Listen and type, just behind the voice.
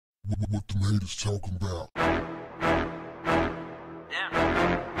What the haters talking about?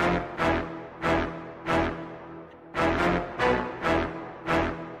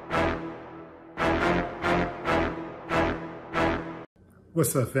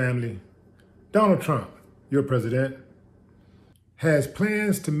 What's up, family? Donald Trump, your president, has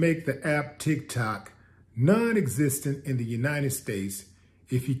plans to make the app TikTok non-existent in the United States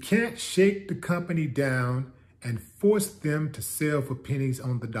if he can't shake the company down and force them to sell for pennies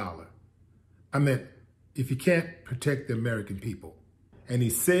on the dollar. I meant, if he can't protect the American people. And he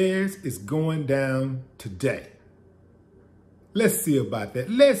says it's going down today. Let's see about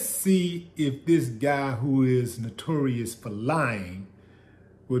that. Let's see if this guy who is notorious for lying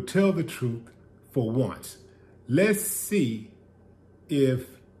will tell the truth for once. Let's see if,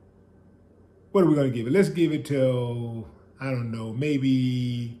 what are we going to give it? Let's give it till, I don't know,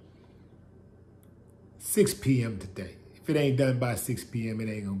 maybe 6 p.m. today. If it ain't done by 6 p.m., it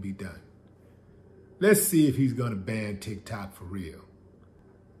ain't going to be done. Let's see if he's going to ban TikTok for real.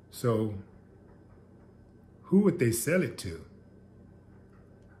 So, who would they sell it to?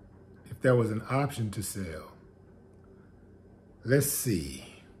 If there was an option to sell. Let's see.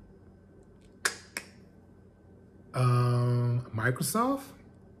 Microsoft?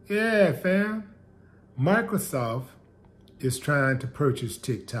 Yeah, fam. Microsoft is trying to purchase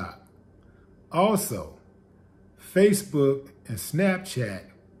TikTok. Also, Facebook and Snapchat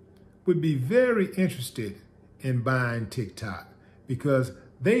would be very interested in buying TikTok because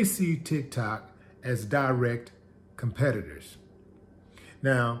they see TikTok as direct competitors.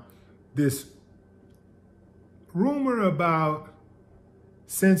 Now, this rumor about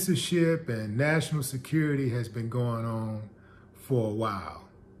censorship and national security has been going on for a while.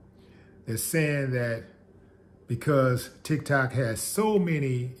 They're saying that because TikTok has so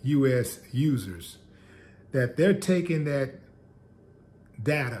many US users, that they're taking that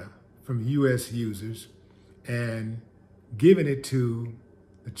data from US users and giving it to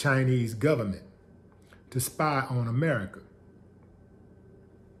the Chinese government to spy on America.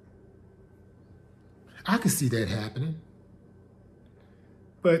 I could see that happening.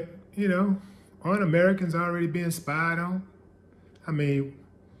 But, you know, aren't Americans already being spied on? I mean,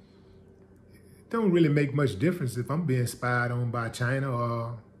 it don't really make much difference if I'm being spied on by China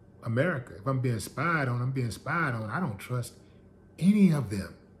or America. If I'm being spied on, I'm being spied on. I don't trust any of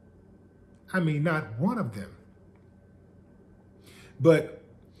them. I mean, not one of them. But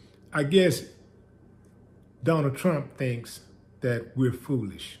I guess Donald Trump thinks that we're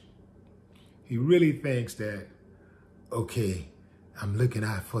foolish. He really thinks that, okay, I'm looking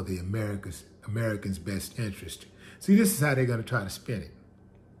out for the Americans' best interest. See, this is how they're going to try to spin it.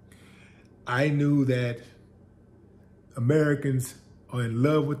 I knew that Americans are in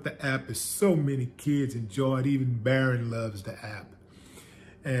love with the app. As so many kids enjoy it. Even Barron loves the app.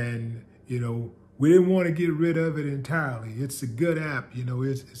 And, you know, we didn't want to get rid of it entirely. It's a good app. You know,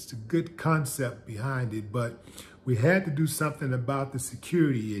 it's a good concept behind it. But we had to do something about the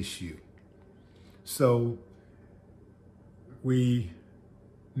security issue. So we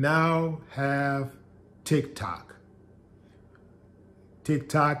now have TikTok.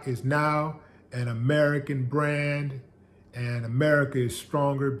 TikTok is now an American brand, and America is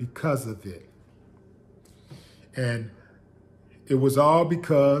stronger because of it. And it was all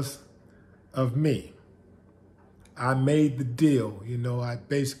because of me. I made the deal. You know, I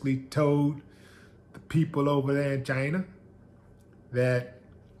basically told the people over there in China that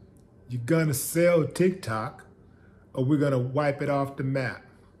you're gonna sell TikTok or we're gonna wipe it off the map.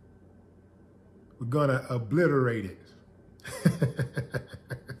 We're gonna obliterate it.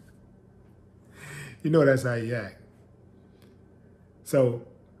 You know that's how you act. So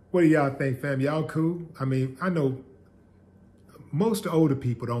what do y'all think, fam? Y'all cool? I mean, I know most older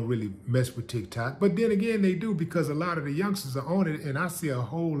people don't really mess with TikTok, but then again, they do because a lot of the youngsters are on it, and I see a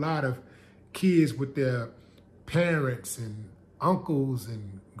whole lot of kids with their parents and uncles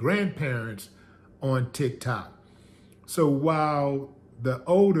and grandparents on TikTok. So while the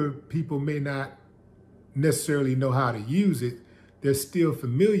older people may not necessarily know how to use it, they're still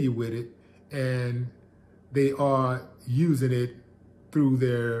familiar with it, and they are using it through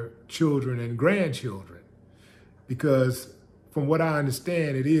their children and grandchildren. Because from what I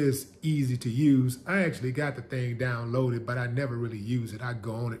understand, it is easy to use. I actually got the thing downloaded, but I never really use it. I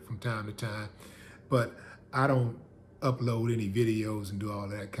go on it from time to time, but I don't upload any videos and do all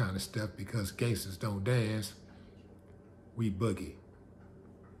that kind of stuff because gangsters don't dance. We boogie.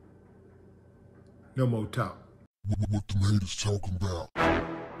 No more talk. What the haters talking about?